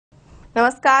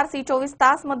नमस्कार, सी 24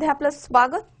 तास मध्ये आपलं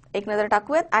स्वागत. एक नजर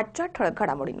टाकूयात आजच्या ठळक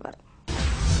घडामोडींवर.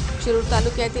 शिरूर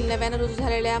तालुक्यातील नव्यानं रुजू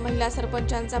झालेल्या महिला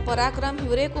सरपंचांचा पराक्रम.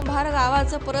 हिवरे कुंभार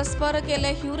गावाचं परस्पर केलं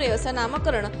हिवरे असं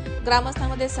नामकरण.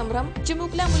 ग्रामस्थांमध्ये संभ्रम.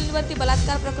 चिमुकल्या मुलींवरती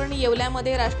बलात्कार प्रकरणी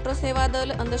येवल्यामध्ये राष्ट्रसेवा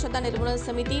दल, अंधश्रद्धा निर्मूलन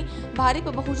समिती, भारिप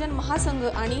बहुजन महासंघ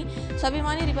आणि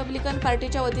स्वाभिमानी रिपब्लिकन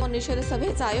पार्टीच्या वतीने निषेध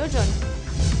सभेचं आयोजन.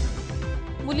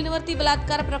 मुलींवरती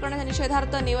बलात्कार प्रकरणाच्या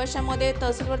निषेधार्थ नेवाशामध्ये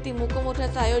तहसीलवरती मूक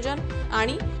मोर्चाचं आयोजन.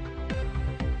 आणि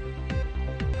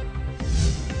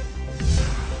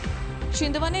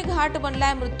शिंदवणे घाट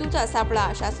बनलाय मृत्यूचा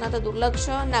सापळा. शासनाचं दुर्लक्ष,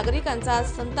 नागरिकांचा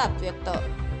संताप व्यक्त.